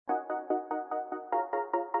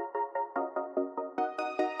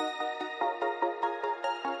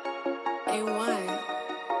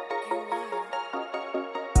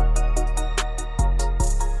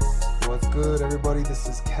What's good, everybody? This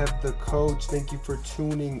is Kev the Coach. Thank you for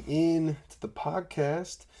tuning in to the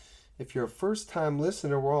podcast. If you're a first-time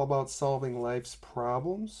listener, we're all about solving life's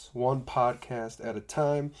problems, one podcast at a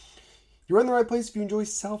time. You're in the right place if you enjoy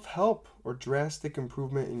self-help or drastic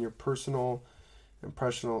improvement in your personal and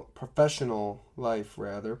professional life,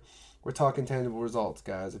 rather. We're talking tangible results,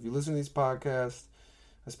 guys. If you listen to these podcasts,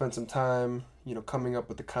 I spent some time, coming up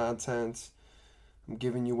with the content. I'm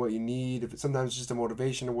giving you what you need. If it's sometimes just a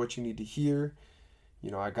motivation of what you need to hear,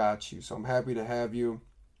 I got you. So I'm happy to have you.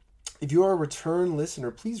 If you are a return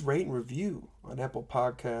listener, please rate and review on Apple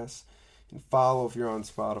Podcasts and follow if you're on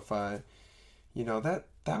Spotify. That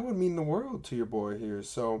would mean the world to your boy here.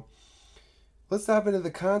 So let's dive into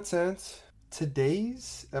the content.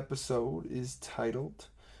 Today's episode is titled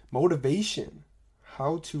Motivation,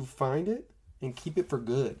 How to Find It and Keep It for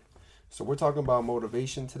Good. So we're talking about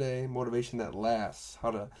motivation today, motivation that lasts,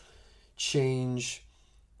 how to change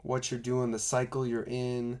what you're doing, the cycle you're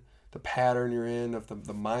in, the pattern you're in, of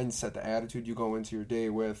the mindset, the attitude you go into your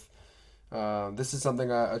day with. This is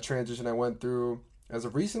something, a transition I went through as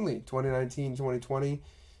of recently, 2019, 2020,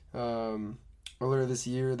 earlier this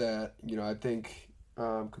year that, I think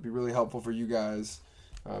could be really helpful for you guys.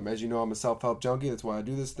 As you know, I'm a self-help junkie. That's why I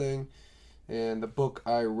do this thing. And the book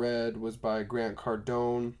I read was by Grant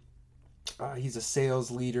Cardone. He's a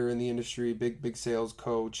sales leader in the industry, big sales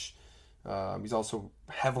coach. He's also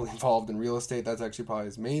heavily involved in real estate. That's actually probably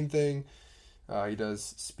his main thing. He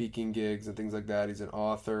does speaking gigs and things like that. He's an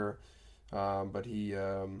author, but he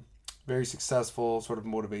very successful, sort of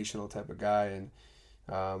motivational type of guy.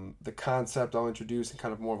 And the concept I'll introduce and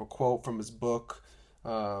kind of more of a quote from his book,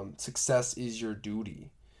 success is your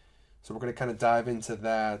duty. So we're going to kind of dive into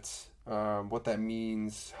that, what that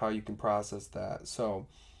means, how you can process that. So,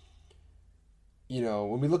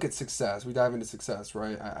 when we look at success, we dive into success,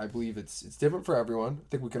 right? I believe it's different for everyone. I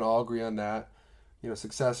think we can all agree on that.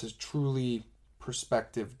 Success is truly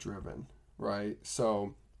perspective driven, right?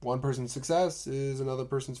 So one person's success is another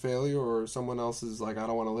person's failure, or someone else's like, I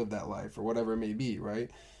don't want to live that life, or whatever it may be, right?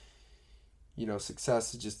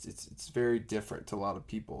 Success is just, it's very different to a lot of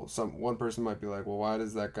people. One person might be like, well, why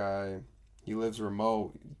does that guy, he lives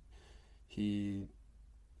remote, he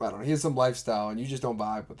has some lifestyle and you just don't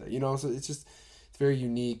vibe with it, so it's very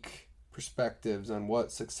unique perspectives on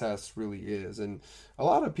what success really is. And a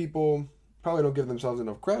lot of people probably don't give themselves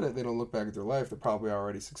enough credit. They don't look back at their life. They're probably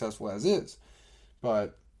already successful as is.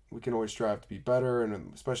 But we can always strive to be better,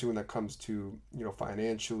 and especially when that comes to,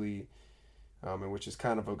 financially, and which is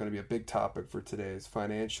kind of going to be a big topic for today, is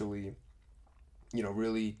financially,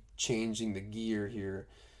 really changing the gear here.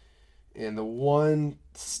 And the one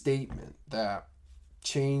statement that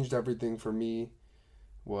changed everything for me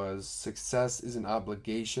was success is an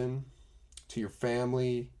obligation to your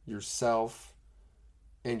family, yourself,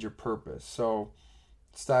 and your purpose. So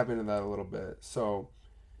let's dive into that a little bit. So,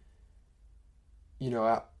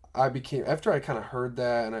 I became, after I kind of heard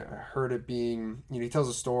that, and I heard it being, he tells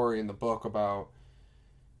a story in the book about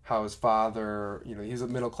how his father, he's a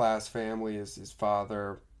middle class family. His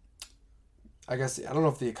father, I guess, I don't know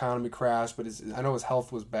if the economy crashed, but I know his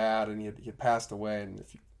health was bad and he had passed away. And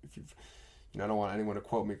if you've I don't want anyone to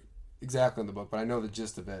quote me exactly in the book, but I know the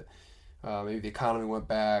gist of it. Maybe the economy went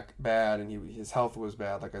back bad and his health was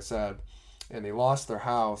bad, like I said, and they lost their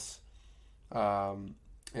house. And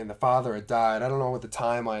the father had died. I don't know what the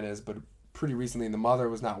timeline is, but pretty recently, and the mother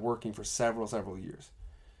was not working for several years.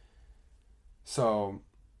 So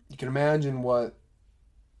you can imagine what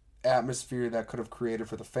atmosphere that could have created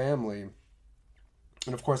for the family.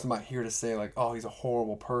 And of course, I'm not here to say like, oh, he's a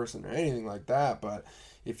horrible person or anything like that, but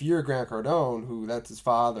if you're Grant Cardone, who that's his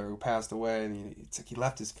father who passed away, and it's like he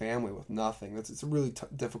left his family with nothing. It's a really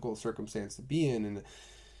difficult circumstance to be in, and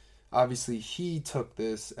obviously he took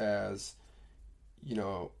this as, I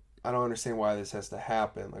don't understand why this has to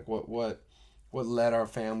happen. Like what led our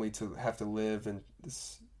family to have to live in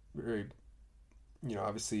this very,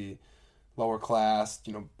 obviously lower class,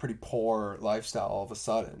 pretty poor lifestyle all of a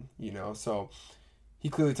sudden, So he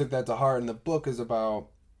clearly took that to heart, and the book is about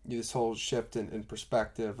this whole shift in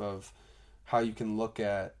perspective of how you can look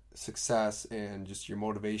at success and just your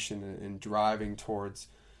motivation and driving towards,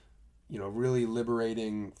 really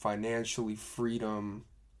liberating, financially freedom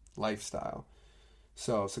lifestyle.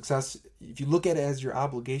 So success, if you look at it as your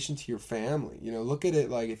obligation to your family, look at it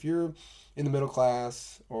like if you're in the middle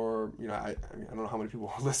class, or, I don't know how many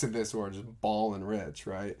people listen to this who are just balling rich,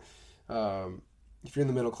 right? If you're in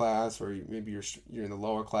the middle class, or maybe you're in the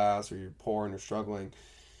lower class, or you're poor and you're struggling,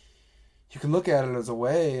 you can look at it as a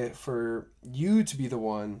way for you to be the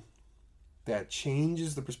one that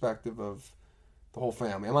changes the perspective of the whole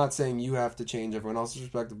family. I'm not saying you have to change everyone else's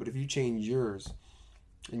perspective, but if you change yours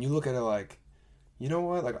and you look at it like, you know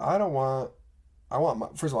what, like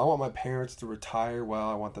first of all, I want my parents to retire well.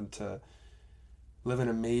 I want them to live an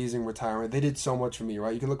amazing retirement. They did so much for me,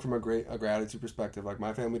 right? You can look from a gratitude perspective. Like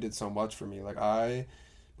my family did so much for me. Like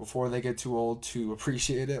before they get too old to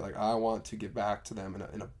appreciate it, like I want to give back to them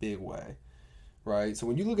in a big way, right? So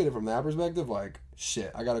when you look at it from that perspective, like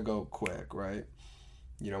shit, I gotta go quick, right?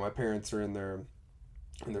 My parents are in their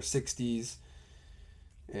 60s,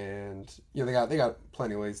 and they got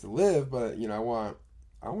plenty of ways to live, but I want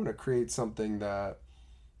to create something that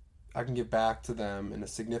I can give back to them in a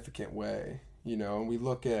significant way. And we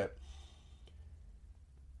look at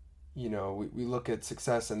we look at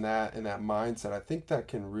success in that mindset. I think that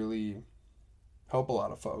can really help a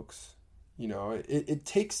lot of folks. It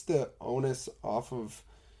takes the onus off of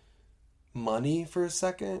money for a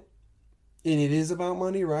second, and it is about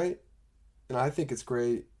money, right? And I think it's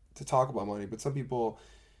great to talk about money, but some people,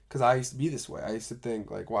 because I used to be this way, I used to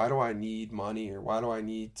think like, why do I need money, or why do I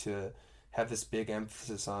need to have this big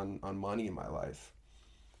emphasis on money in my life?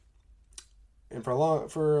 And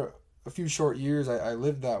for a few short years, I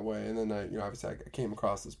lived that way, and then obviously I came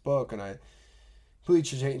across this book, and I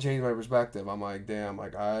completely changed my perspective. I'm like, damn,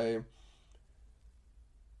 like I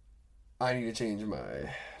need to change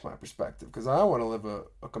my perspective, because I want to live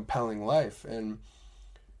a compelling life. And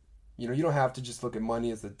you don't have to just look at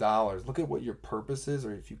money as the dollars. Look at what your purpose is,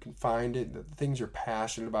 or if you can find it, the things you're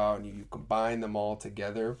passionate about, and you combine them all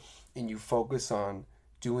together, and you focus on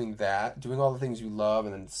doing all the things you love,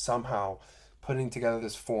 and then somehow putting together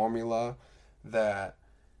this formula that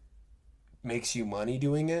makes you money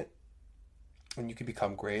doing it, and you can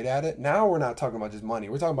become great at it. Now we're not talking about just money.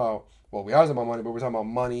 We're talking about, well, we are talking about money, but we're talking about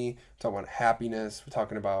money, we're talking about happiness, we're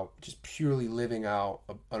talking about just purely living out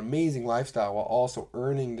an amazing lifestyle while also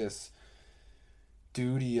earning this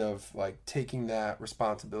duty of like taking that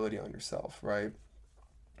responsibility on yourself, right?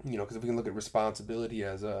 Because if we can look at responsibility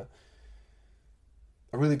as a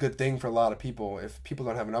really good thing for a lot of people, if people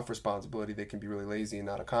don't have enough responsibility, they can be really lazy and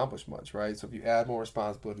not accomplish much, right? So if you add more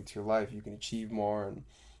responsibility to your life, you can achieve more and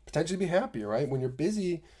potentially be happier, right? When you're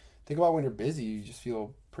busy, think about when you're busy, you just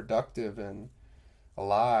feel productive and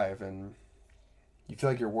alive, and you feel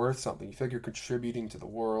like you're worth something. You feel like you're contributing to the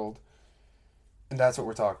world. And that's what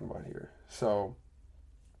we're talking about here. So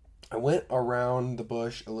I went around the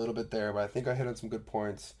bush a little bit there, but I think I hit on some good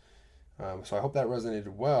points. So I hope that resonated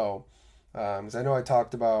well. Because I know I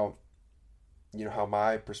talked about, how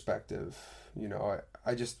my perspective,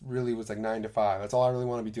 I just really was like 9 to 5. That's all I really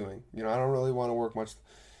want to be doing. I don't really want to work much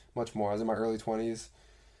more. I was in my early 20s.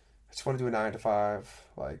 I just want to do a 9 to 5.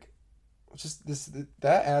 Like, just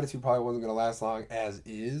that attitude probably wasn't going to last long as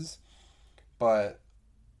is. But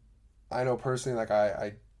I know personally, like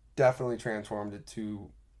I definitely transformed it to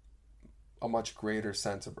a much greater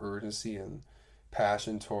sense of urgency and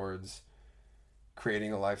passion towards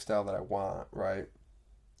creating a lifestyle that I want, right?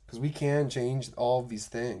 Because we can change all of these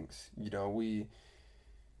things.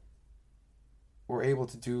 We're able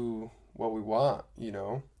to do what we want,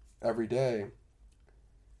 every day.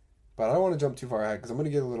 But I don't want to jump too far ahead, because I'm going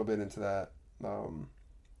to get a little bit into that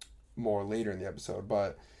more later in the episode.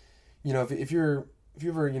 But if you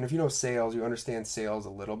know sales, you understand sales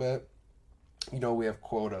a little bit. We have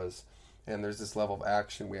quotas, and there's this level of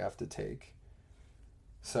action we have to take.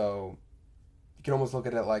 So you can almost look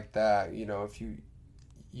at it like that. If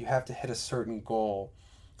you have to hit a certain goal,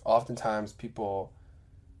 oftentimes people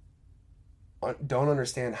don't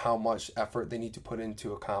understand how much effort they need to put in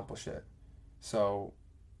to accomplish it. So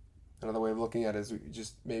another way of looking at it is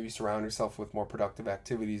just maybe surround yourself with more productive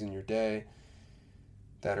activities in your day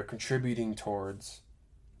that are contributing towards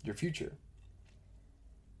your future.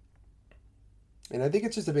 And I think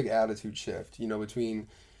it's just a big attitude shift, between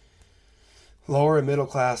lower and middle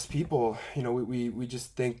class people. We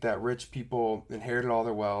just think that rich people inherited all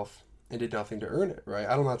their wealth and did nothing to earn it, right?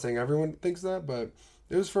 I'm not saying everyone thinks that, but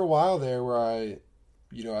it was for a while there where I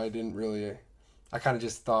kind of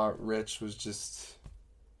just thought rich was just,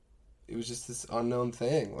 it was just this unknown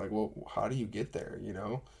thing. Like, well, how do you get there,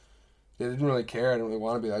 I didn't really care. I didn't really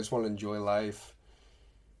want to be. I just wanted to enjoy life.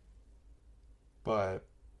 But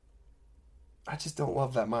I just don't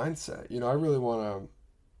love that mindset. I really want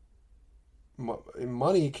to.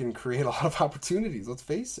 Money can create a lot of opportunities. Let's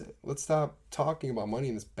face it. Let's stop talking about money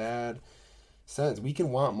in this bad sense. We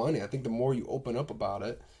can want money. I think the more you open up about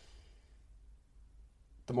it,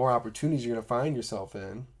 the more opportunities you're going to find yourself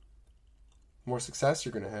in, more success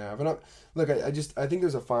you're going to have. And I think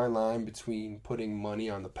there's a fine line between putting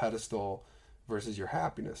money on the pedestal versus your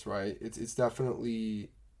happiness, right? It's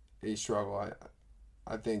definitely a struggle.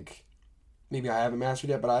 I think maybe I haven't mastered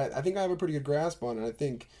it, but I think I have a pretty good grasp on it. I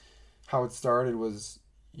think how it started was,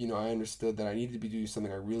 I understood that I needed to be doing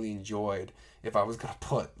something I really enjoyed if I was going to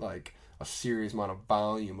put like a serious amount of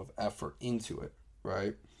volume of effort into it,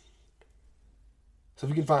 right? So if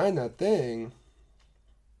you can find that thing,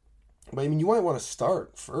 but I mean, you might want to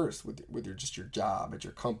start first with your job at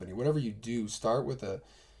your company, whatever you do. Start with a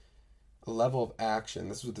level of action.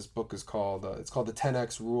 This is what this book is called. It's called the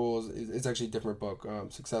 10x Rules. It's actually a different book.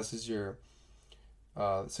 Success is your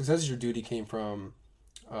duty came from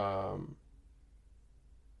um,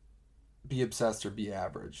 Be Obsessed or Be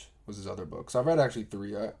Average was his other book. So I've read actually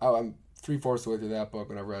three. I'm three-fourths of the way through that book,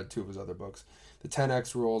 and I've read two of his other books. The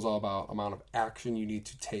 10x Rule is all about amount of action you need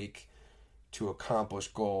to take to accomplish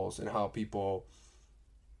goals, and how people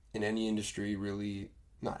in any industry really,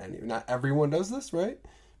 not everyone does this, right?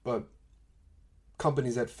 But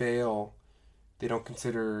companies that fail, they don't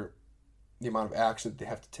consider the amount of action that they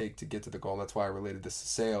have to take to get to the goal. And that's why I related this to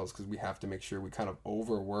sales, because we have to make sure we kind of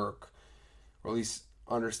overwork, or at least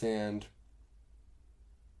understand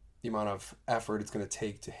the amount of effort it's going to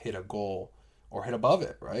take to hit a goal or hit above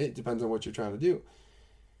it, right? It depends on what you're trying to do.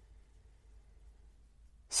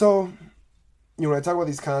 So, when I talk about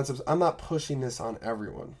these concepts, I'm not pushing this on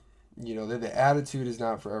everyone. The attitude is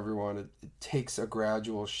not for everyone. It takes a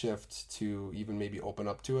gradual shift to even maybe open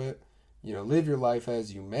up to it. Live your life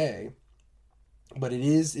as you may. But it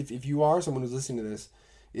is, if you are someone who's listening to this,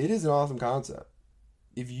 it is an awesome concept.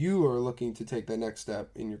 If you are looking to take that next step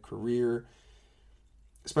in your career,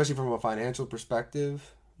 especially from a financial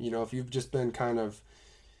perspective, if you've just been kind of,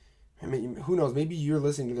 I mean, who knows, maybe you're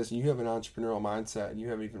listening to this and you have an entrepreneurial mindset and you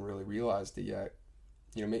haven't even really realized it yet.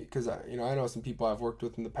 Because I know some people I've worked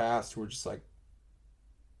with in the past who are just like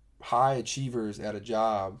high achievers at a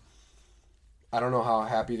job. I don't know how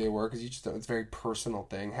happy they were, because it's a very personal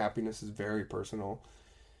thing. Happiness is very personal,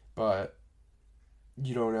 but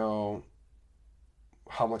you don't know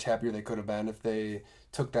how much happier they could have been if they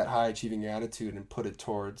took that high achieving attitude and put it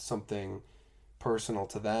towards something personal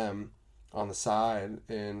to them on the side,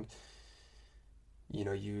 and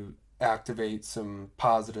you activate some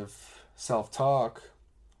positive self-talk,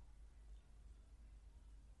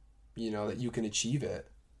 that you can achieve it.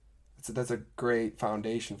 That's a great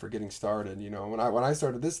foundation for getting started. When I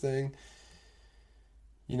started this thing,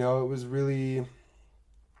 it was really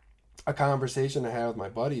a conversation I had with my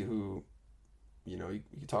buddy who, you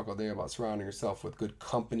talk all day about surrounding yourself with good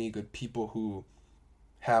company, good people who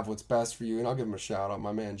have what's best for you. And I'll give him a shout out,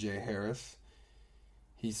 my man Jay Harris.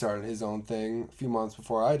 He started his own thing a few months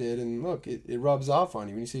before I did, and look, it rubs off on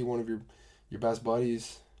you when you see one of your best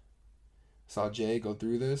buddies. Saw Jay go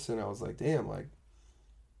through this, and I was like, damn, like,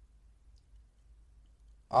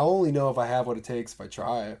 I'll only know if I have what it takes if I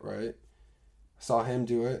try it, right? Saw him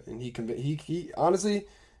do it, and he honestly,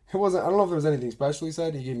 it wasn't. I don't know if there was anything special he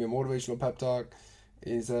said. He gave me a motivational pep talk.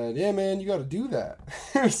 And he said, "Yeah, man, you got to do that."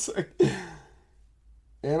 It's like,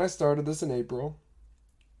 and I started this in April,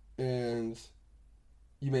 and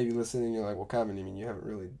you may be listening. And you're like, "Well, Kevin, I mean, you haven't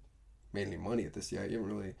really made any money at this yet. You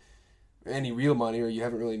haven't really any real money, or you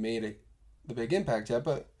haven't really made the big impact yet."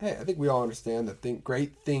 But hey, I think we all understand that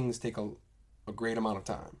great things take a great amount of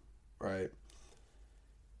time, right?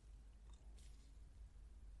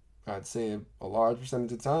 I'd say a large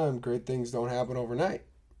percentage of the time, great things don't happen overnight.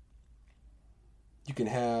 You can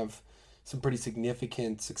have some pretty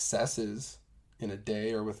significant successes in a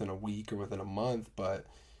day or within a week or within a month, but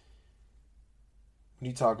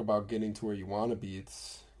when you talk about getting to where you want to be,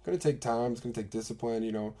 it's going to take time, it's going to take discipline.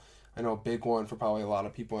 I know a big one for probably a lot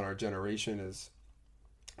of people in our generation is,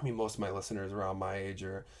 I mean, most of my listeners around my age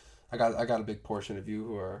are, I got a big portion of you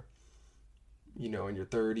who are, in your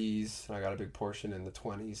 30s, and I got a big portion in the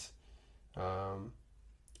 20s. Um,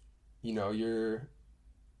 you're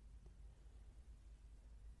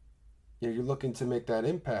you're looking to make that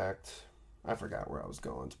impact. I forgot where I was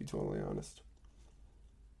going, to be totally honest.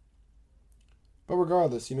 But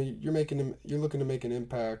regardless, you're looking to make an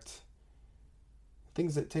impact.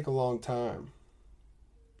 Things that take a long time.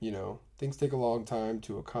 Things take a long time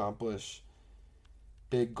to accomplish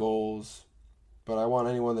big goals. But I want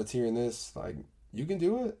anyone that's hearing this, like, you can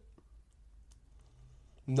do it.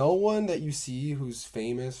 No one that you see who's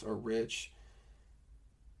famous or rich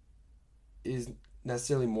is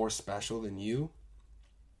necessarily more special than you.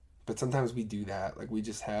 But sometimes we do that. Like, we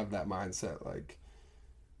just have that mindset. Like,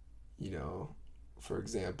 for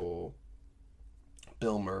example,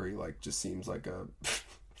 Bill Murray, like, just seems like a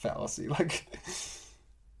fallacy. Like,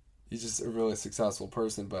 he's just a really successful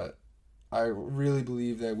person. But I really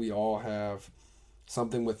believe that we all have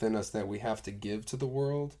something within us that we have to give to the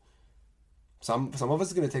world Some of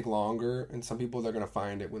it's gonna take longer, and some people they're gonna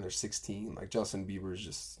find it when they're 16. Like Justin Bieber's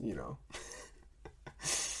just,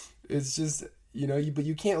 it's just, but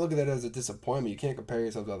you can't look at that as a disappointment. You can't compare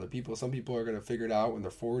yourself to other people. Some people are gonna figure it out when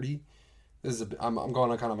they're 40. I'm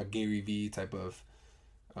going on kind of a Gary V type of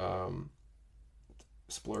um,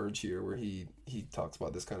 splurge here, where he talks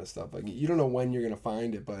about this kind of stuff. Like, you don't know when you're gonna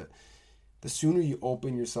find it, but the sooner you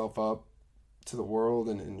open yourself up to the world,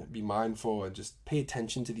 and be mindful and just pay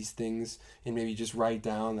attention to these things, and maybe just write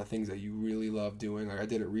down the things that you really love doing. Like I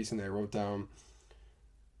did it recently. I wrote down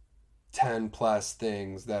 10 plus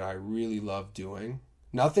things that I really love doing.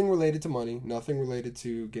 Nothing related to money, nothing related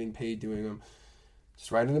to getting paid doing them.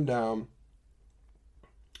 Just writing them down.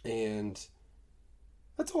 And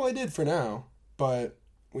that's all I did for now. But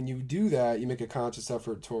when you do that, you make a conscious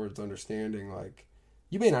effort towards understanding, like,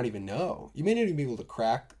 you may not even know. You may not even be able to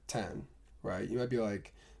crack 10, right? You might be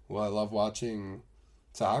like, well, I love watching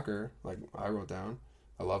soccer, like I wrote down.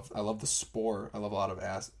 I love the sport. I love a lot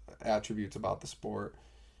of attributes about the sport.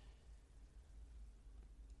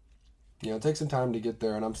 It takes some time to get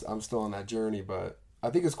there, and I'm still on that journey, but I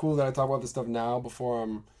think it's cool that I talk about this stuff now before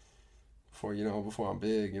I'm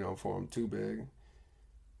big, before I'm too big.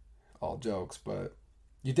 All jokes, but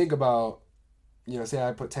you think about, say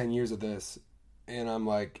I put 10 years of this, and I'm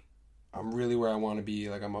like, I'm really where I want to be.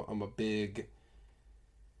 Like, I'm a big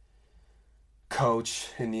coach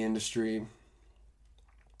in the industry.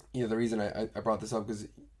 The reason I brought this up, because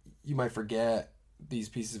you might forget these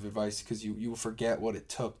pieces of advice, because you will forget what it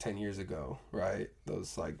took 10 years ago, right?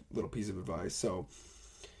 Those, like, little pieces of advice. So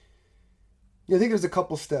I think there's a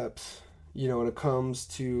couple steps, when it comes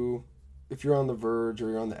to, if you're on the verge or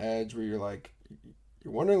you're on the edge where you're like,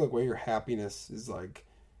 you're wondering, like, where your happiness is, like,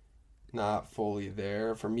 not fully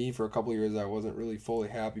there. For me, for a couple of years, I wasn't really fully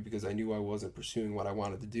happy because I knew I wasn't pursuing what I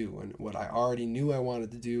wanted to do. And what I already knew I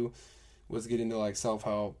wanted to do was get into, like,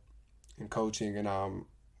 self-help and coaching. And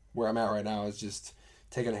where I'm at right now is just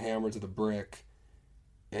taking a hammer to the brick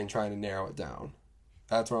and trying to narrow it down.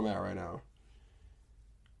 That's where I'm at right now.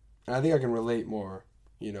 And I think I can relate more,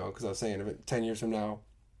 because I was saying, if 10 years from now,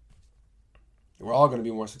 we're all going to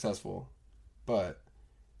be more successful, but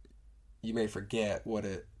you may forget what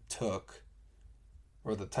it took,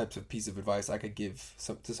 or the types of piece of advice I could give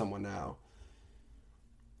to someone now.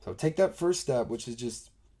 So take that first step, which is just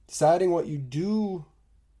deciding what you do,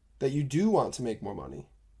 that you do want to make more money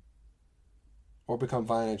or become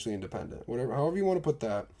financially independent, whatever, however you want to put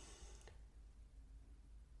that.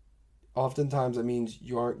 Oftentimes that means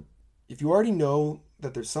if you already know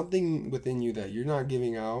that there's something within you that you're not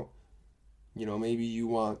giving out, maybe you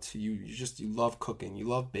love cooking, you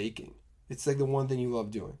love baking. It's like the one thing you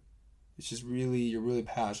love doing. It's just you're really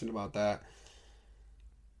passionate about that.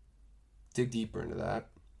 Dig deeper into that.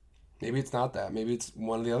 Maybe it's not that. Maybe it's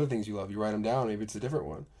one of the other things you love. You write them down. Maybe it's a different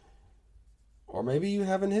one. Or maybe you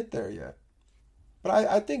haven't hit there yet. But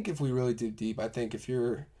I think if we really dig deep, I think if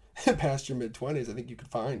you're past your mid-20s, I think you could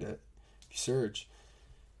find it if you search.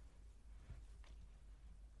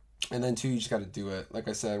 And then, too, you just got to do it. Like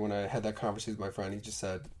I said, when I had that conversation with my friend, he just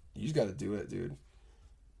said, you just got to do it, dude.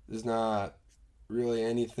 There's not really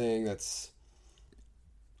anything that's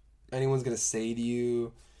anyone's going to say to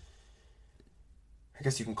you. I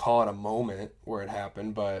guess you can call it a moment where it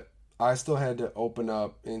happened, but I still had to open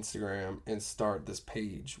up Instagram and start this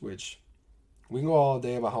page, which we can go all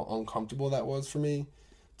day about how uncomfortable that was for me.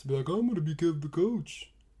 To be like, I'm going to be Kev the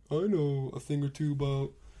Coach. I know a thing or two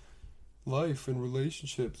about life and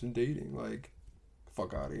relationships and dating. Like,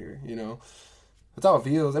 fuck out of here, That's how it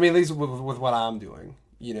feels. I mean, at least with what I'm doing,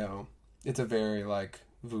 It's a very, like,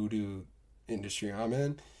 voodoo industry I'm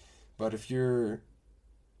in. But if you're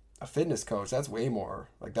a fitness coach, that's way more.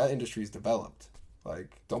 Like, that industry's developed.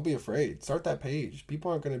 Like, don't be afraid. Start that page.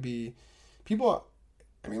 People aren't going to be...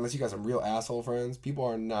 unless you got some real asshole friends, people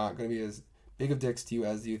are not going to be as big of dicks to you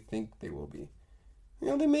as you think they will be.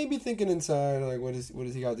 They may be thinking inside, like, what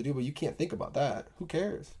does he got to do? But you can't think about that. Who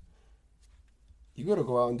cares? You got to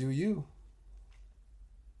go out and do you.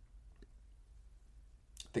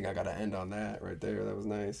 I think I got to end on that right there. That was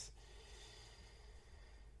nice.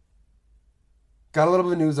 Got a little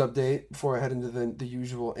bit of a news update before I head into the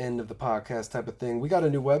usual end of the podcast type of thing. We got a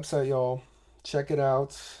new website, y'all. Check it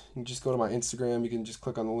out. You can just go to my Instagram. You can just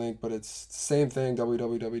click on the link, but it's the same thing,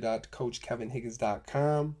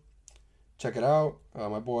 www.coachkevinhiggins.com. Check it out.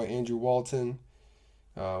 My boy Andrew Walton.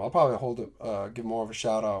 I'll probably give more of a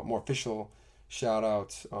shout out, more official shout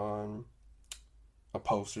out on a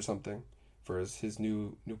post or something for his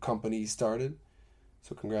new company he started.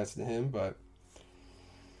 So congrats to him. But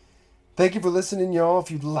Thank you for listening, y'all.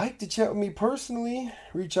 If you'd like to chat with me personally,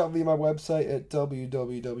 reach out via my website at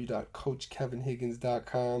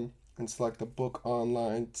www.coachkevinhiggins.com and select the Book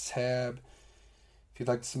Online tab. If you'd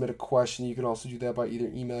like to submit a question, you can also do that by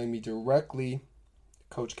either emailing me directly,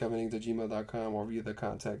 coachkevinhiggins@gmail.com, or via the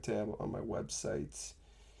contact tab on my website.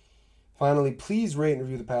 Finally, please rate and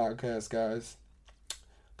review the podcast, guys.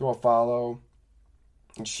 Throw a follow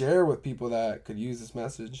and share with people that could use this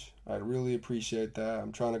message. I'd really appreciate that.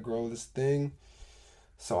 I'm trying to grow this thing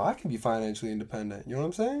so I can be financially independent. You know what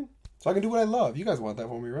I'm saying? So I can do what I love. You guys want that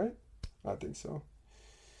for me, right? I think so.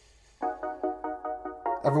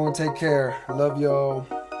 Everyone take care. I love y'all.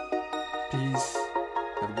 Peace.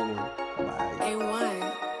 Have a good one.